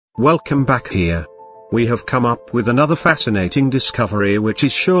Welcome back here. We have come up with another fascinating discovery which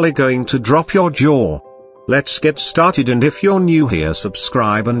is surely going to drop your jaw. Let's get started, and if you're new here,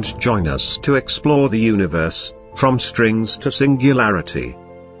 subscribe and join us to explore the universe, from strings to singularity.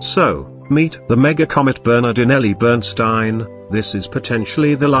 So, meet the mega comet Bernardinelli-Bernstein. This is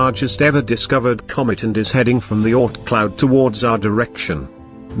potentially the largest ever discovered comet and is heading from the Oort cloud towards our direction.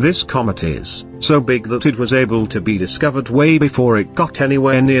 This comet is so big that it was able to be discovered way before it got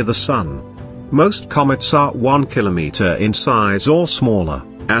anywhere near the Sun. Most comets are 1 kilometer in size or smaller,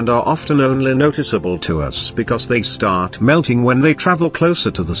 and are often only noticeable to us because they start melting when they travel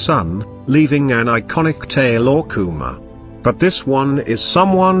closer to the Sun, leaving an iconic tail or coma. But this one is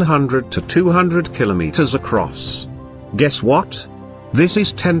some 100 to 200 kilometers across. Guess what? This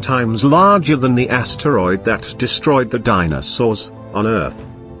is 10 times larger than the asteroid that destroyed the dinosaurs on Earth.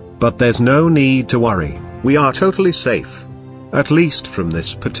 But there's no need to worry, we are totally safe. At least from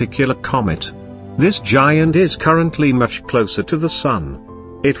this particular comet. This giant is currently much closer to the Sun.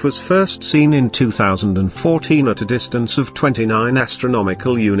 It was first seen in 2014 at a distance of 29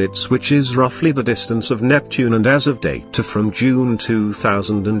 astronomical units, which is roughly the distance of Neptune, and as of data from June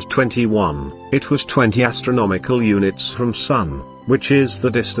 2021, it was 20 astronomical units from Sun, which is the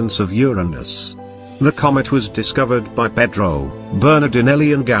distance of Uranus. The comet was discovered by Pedro,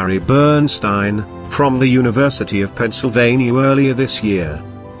 Bernardinelli and Gary Bernstein, from the University of Pennsylvania earlier this year.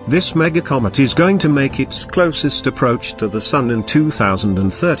 This megacomet is going to make its closest approach to the Sun in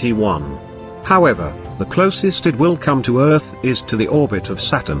 2031. However, the closest it will come to Earth is to the orbit of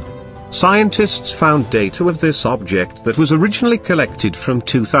Saturn. Scientists found data of this object that was originally collected from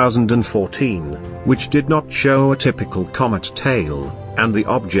 2014, which did not show a typical comet tail, and the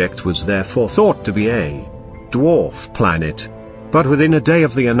object was therefore thought to be a dwarf planet. But within a day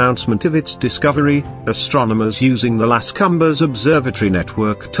of the announcement of its discovery, astronomers using the Las Cumbres Observatory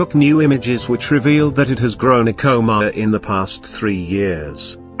network took new images which revealed that it has grown a coma in the past 3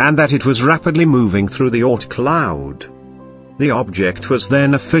 years, and that it was rapidly moving through the Oort cloud. The object was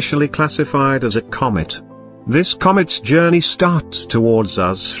then officially classified as a comet. This comet's journey starts towards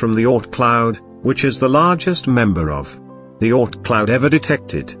us from the Oort cloud, which is the largest member of the Oort cloud ever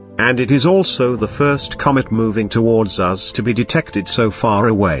detected. And it is also the first comet moving towards us to be detected so far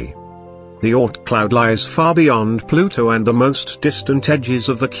away. The Oort cloud lies far beyond Pluto and the most distant edges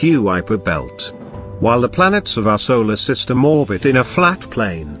of the Kuiper belt. While the planets of our solar system orbit in a flat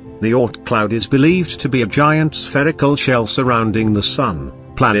plane, the Oort cloud is believed to be a giant spherical shell surrounding the Sun,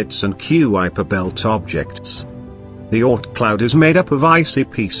 planets and Kuiper belt objects. The Oort cloud is made up of icy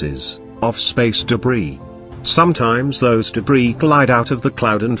pieces of space debris. Sometimes those debris collide out of the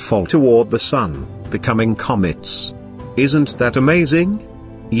cloud and fall toward the Sun, becoming comets. Isn't that amazing?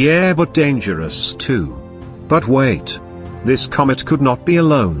 Yeah, but dangerous too. But wait. This comet could not be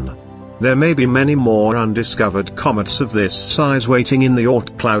alone. There may be many more undiscovered comets of this size waiting in the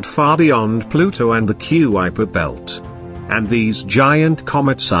Oort cloud far beyond Pluto and the Kuiper belt. And these giant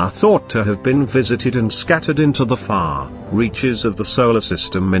comets are thought to have been visited and scattered into the far reaches of the solar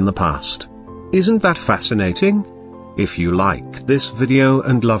system in the past. Isn't that fascinating? If you like this video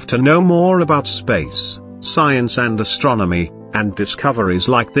and love to know more about space, science and astronomy, and discoveries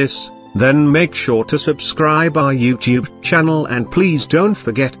like this, then make sure to subscribe our YouTube channel, and please don't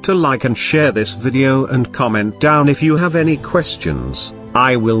forget to like and share this video and comment down if you have any questions.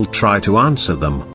 I will try to answer them.